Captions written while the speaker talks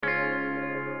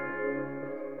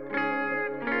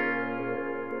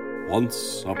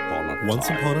Once upon a time. Once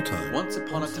upon a time. Once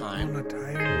upon a time.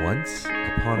 Once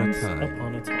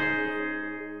upon a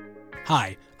time.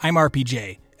 Hi, I'm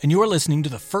RPJ, and you're listening to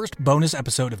the first bonus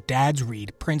episode of Dad's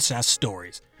Read Princess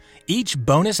Stories. Each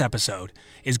bonus episode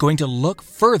is going to look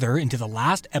further into the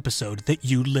last episode that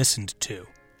you listened to.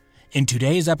 In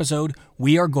today's episode,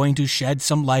 we are going to shed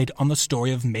some light on the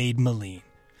story of Maid Maleen.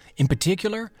 In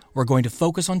particular, we're going to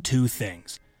focus on two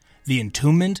things: the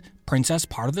entombment princess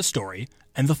part of the story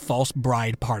and the false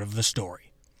bride part of the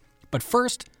story. But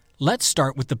first, let's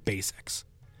start with the basics.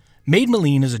 Maid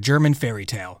Maleen is a German fairy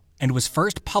tale and was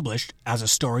first published as a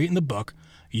story in the book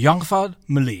Jungfrau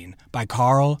Maleen by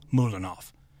Karl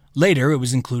Mühlenhoff. Later, it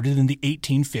was included in the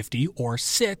 1850 or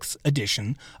 6th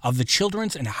edition of the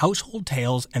Children's and Household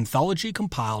Tales anthology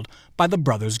compiled by the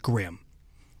Brothers Grimm.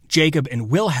 Jacob and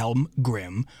Wilhelm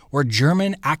Grimm were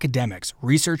German academics,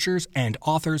 researchers, and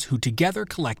authors who together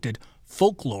collected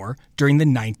folklore during the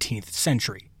 19th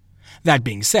century. That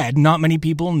being said, not many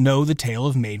people know the tale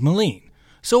of Maid Maleen,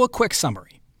 so a quick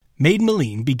summary. Maid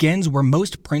Maleen begins where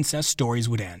most princess stories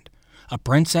would end. A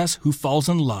princess who falls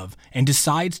in love and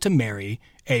decides to marry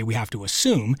we have to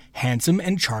assume, handsome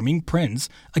and charming prince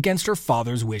against her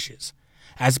father's wishes.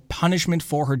 As punishment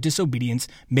for her disobedience,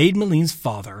 Maid Maleen's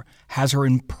father has her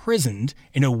imprisoned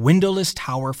in a windowless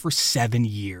tower for 7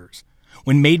 years.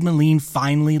 When Maid Maleen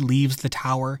finally leaves the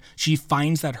tower, she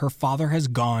finds that her father has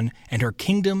gone and her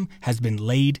kingdom has been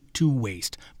laid to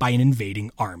waste by an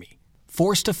invading army.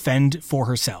 Forced to fend for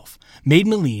herself, Maid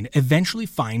Maleen eventually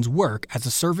finds work as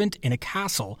a servant in a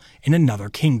castle in another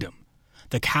kingdom.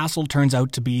 The castle turns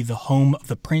out to be the home of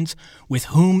the prince with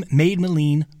whom Maid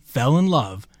Maleen fell in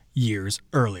love years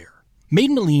earlier.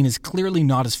 Maid Maleen is clearly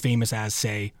not as famous as,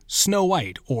 say, Snow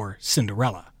White or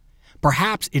Cinderella.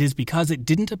 Perhaps it is because it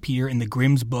didn't appear in the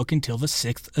Grimm's book until the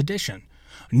 6th edition,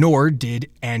 nor did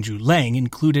Andrew Lang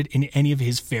include it in any of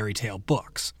his fairy tale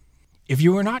books. If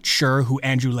you are not sure who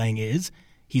Andrew Lang is,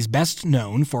 he's best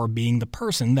known for being the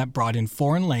person that brought in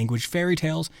foreign language fairy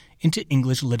tales into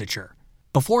English literature.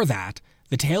 Before that,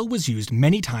 the tale was used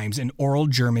many times in oral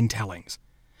German tellings.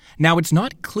 Now, it's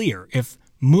not clear if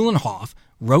Mühlenhoff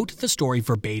wrote the story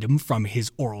verbatim from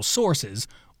his oral sources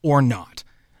or not.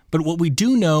 But what we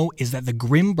do know is that the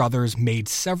Grimm brothers made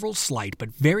several slight but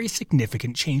very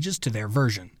significant changes to their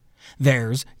version.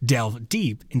 Theirs delve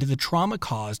deep into the trauma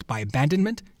caused by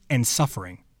abandonment and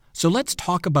suffering. So let's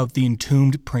talk about the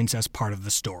entombed princess part of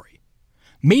the story.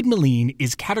 Maid Maleen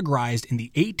is categorized in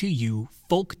the A2U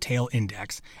Folk Tale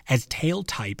Index as tale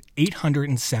type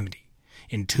 870,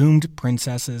 entombed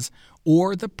princesses,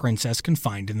 or the princess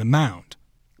confined in the mound.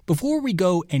 Before we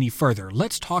go any further,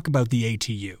 let's talk about the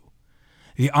ATU.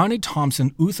 The Arne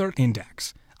Thompson Uther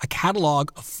Index, a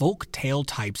catalog of folk tale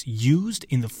types used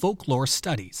in the folklore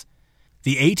studies.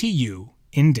 The ATU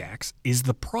Index is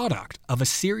the product of a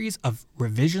series of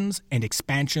revisions and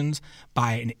expansions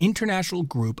by an international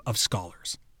group of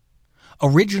scholars.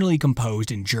 Originally composed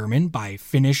in German by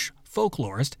Finnish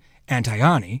folklorist Antti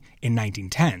Aarni in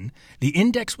 1910, the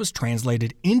index was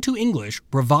translated into English,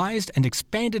 revised and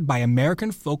expanded by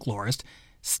American folklorist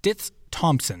Stith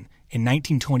Thompson in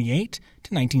 1928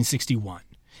 to 1961,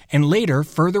 and later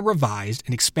further revised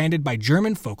and expanded by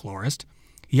German folklorist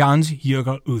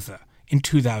Jens-Jürgen Uther in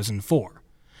 2004.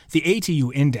 The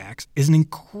ATU Index is an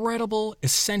incredible,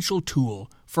 essential tool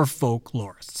for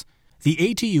folklorists. The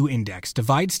ATU Index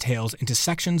divides tales into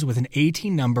sections with an AT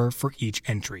number for each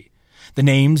entry. The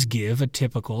names give a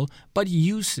typical, but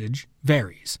usage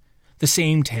varies. The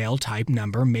same tale type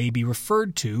number may be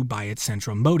referred to by its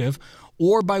central motive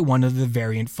or by one of the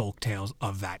variant folk tales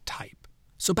of that type.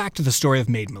 So back to the story of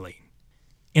Maid Maleen.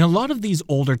 In a lot of these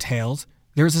older tales,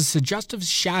 there is a suggestive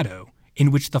shadow in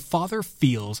which the father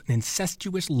feels an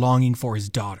incestuous longing for his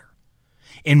daughter.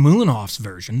 In Mühlenhoff's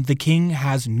version, the king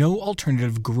has no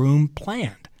alternative groom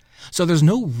planned, so there's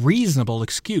no reasonable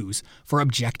excuse for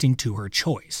objecting to her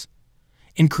choice.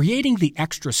 In creating the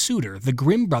extra suitor, the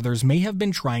Grimm brothers may have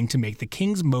been trying to make the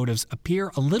king's motives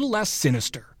appear a little less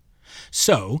sinister.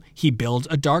 So, he builds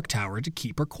a dark tower to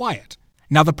keep her quiet.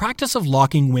 Now, the practice of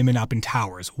locking women up in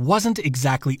towers wasn't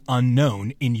exactly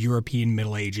unknown in European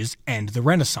Middle Ages and the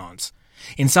Renaissance.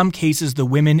 In some cases, the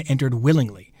women entered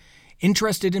willingly,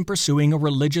 interested in pursuing a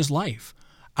religious life,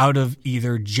 out of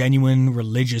either genuine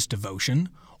religious devotion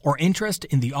or interest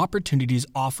in the opportunities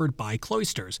offered by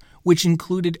cloisters, which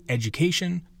included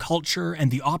education, culture, and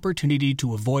the opportunity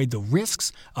to avoid the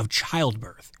risks of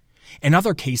childbirth. In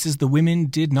other cases, the women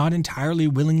did not entirely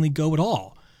willingly go at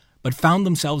all, but found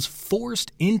themselves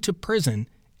forced into prison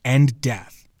and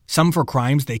death, some for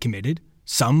crimes they committed,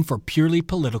 some for purely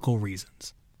political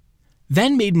reasons.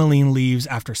 Then Maid Maleen leaves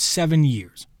after 7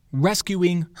 years,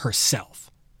 rescuing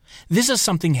herself. This is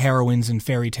something heroines in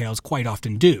fairy tales quite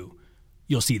often do.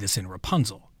 You'll see this in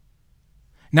Rapunzel.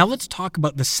 Now let's talk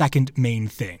about the second main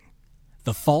thing,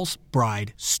 the false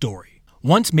bride story.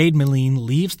 Once Maid Maleen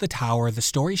leaves the tower, the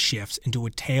story shifts into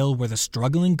a tale where the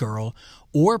struggling girl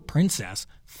or princess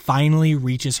finally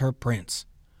reaches her prince,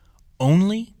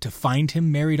 only to find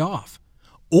him married off,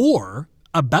 or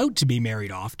about to be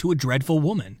married off to a dreadful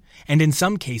woman, and in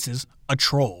some cases, a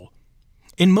troll.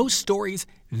 In most stories,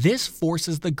 this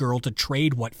forces the girl to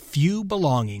trade what few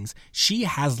belongings she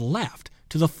has left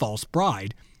to the false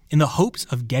bride in the hopes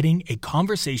of getting a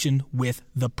conversation with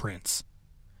the prince.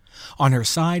 On her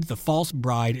side, the false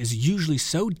bride is usually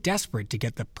so desperate to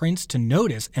get the prince to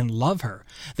notice and love her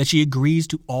that she agrees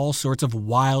to all sorts of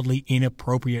wildly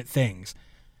inappropriate things,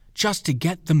 just to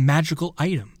get the magical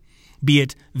item, be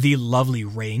it the lovely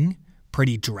ring,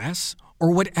 pretty dress,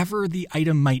 or whatever the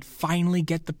item might finally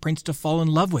get the prince to fall in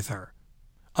love with her.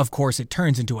 Of course, it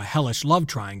turns into a hellish love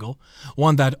triangle,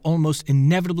 one that almost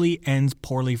inevitably ends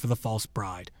poorly for the false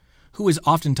bride, who is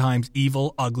oftentimes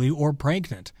evil, ugly, or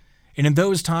pregnant. And in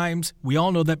those times, we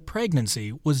all know that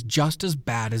pregnancy was just as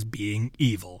bad as being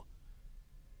evil.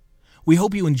 We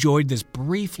hope you enjoyed this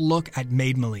brief look at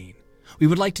Maid Maleen. We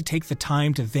would like to take the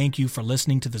time to thank you for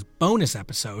listening to this bonus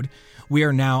episode. We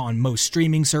are now on most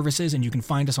streaming services, and you can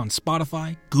find us on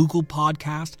Spotify, Google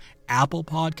Podcast, Apple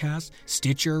Podcasts,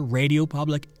 Stitcher, Radio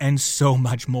Public, and so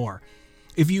much more.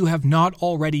 If you have not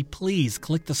already, please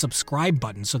click the subscribe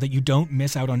button so that you don't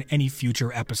miss out on any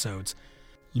future episodes.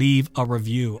 Leave a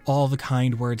review. All the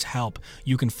kind words help.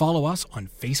 You can follow us on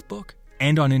Facebook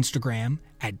and on Instagram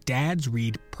at Dads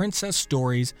Read Princess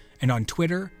Stories and on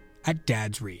Twitter at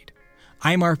Dads Read.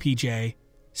 I'm RPJ.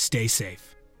 Stay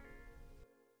safe.